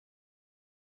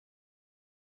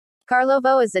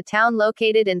Karlovo is a town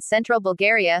located in central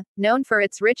Bulgaria, known for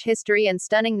its rich history and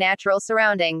stunning natural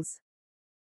surroundings.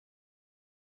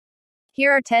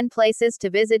 Here are 10 places to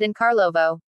visit in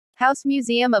Karlovo. House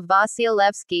Museum of Vasil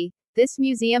Levski. This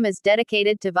museum is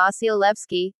dedicated to Vasil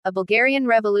Levski, a Bulgarian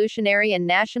revolutionary and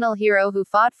national hero who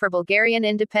fought for Bulgarian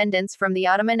independence from the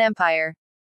Ottoman Empire.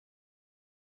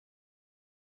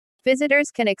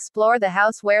 Visitors can explore the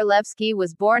house where Levski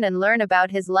was born and learn about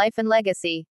his life and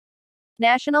legacy.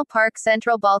 National Park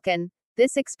Central Balkan.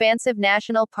 This expansive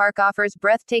national park offers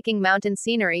breathtaking mountain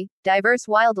scenery, diverse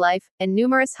wildlife, and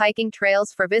numerous hiking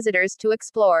trails for visitors to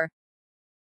explore.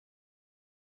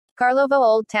 Karlovo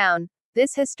Old Town.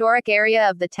 This historic area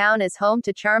of the town is home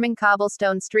to charming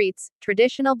cobblestone streets,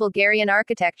 traditional Bulgarian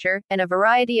architecture, and a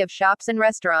variety of shops and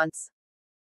restaurants.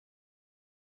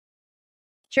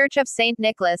 Church of St.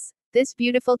 Nicholas. This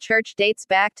beautiful church dates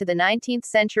back to the 19th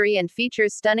century and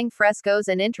features stunning frescoes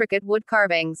and intricate wood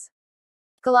carvings.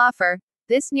 Karlovo.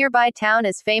 This nearby town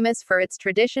is famous for its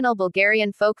traditional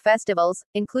Bulgarian folk festivals,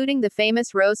 including the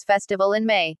famous Rose Festival in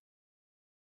May.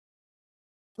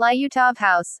 Lyutov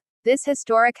House. This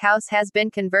historic house has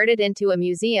been converted into a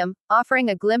museum, offering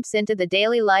a glimpse into the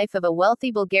daily life of a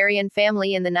wealthy Bulgarian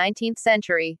family in the 19th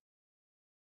century.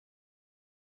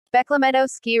 Beklemeto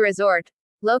Ski Resort.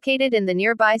 Located in the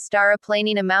nearby Stara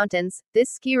Planina Mountains, this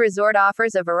ski resort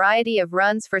offers a variety of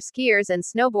runs for skiers and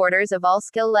snowboarders of all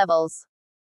skill levels.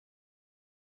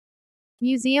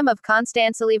 Museum of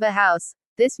Konstantseliva House.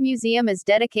 This museum is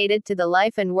dedicated to the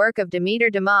life and work of Dimitar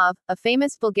Dymov, a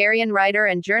famous Bulgarian writer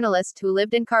and journalist who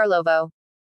lived in Karlovo.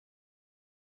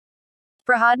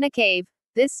 Prahodna Cave.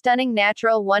 This stunning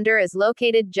natural wonder is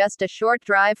located just a short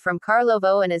drive from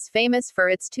Karlovo and is famous for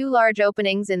its two large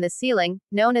openings in the ceiling,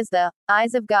 known as the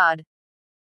Eyes of God.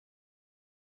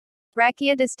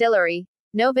 Rakia Distillery.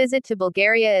 No visit to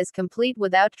Bulgaria is complete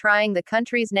without trying the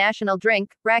country's national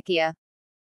drink, rakia.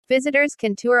 Visitors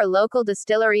can tour a local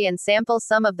distillery and sample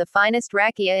some of the finest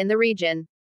rakia in the region.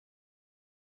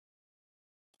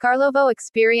 Karlovo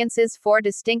experiences 4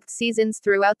 distinct seasons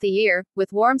throughout the year,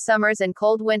 with warm summers and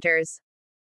cold winters.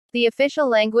 The official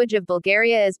language of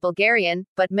Bulgaria is Bulgarian,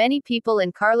 but many people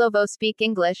in Karlovo speak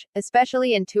English,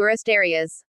 especially in tourist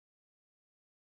areas.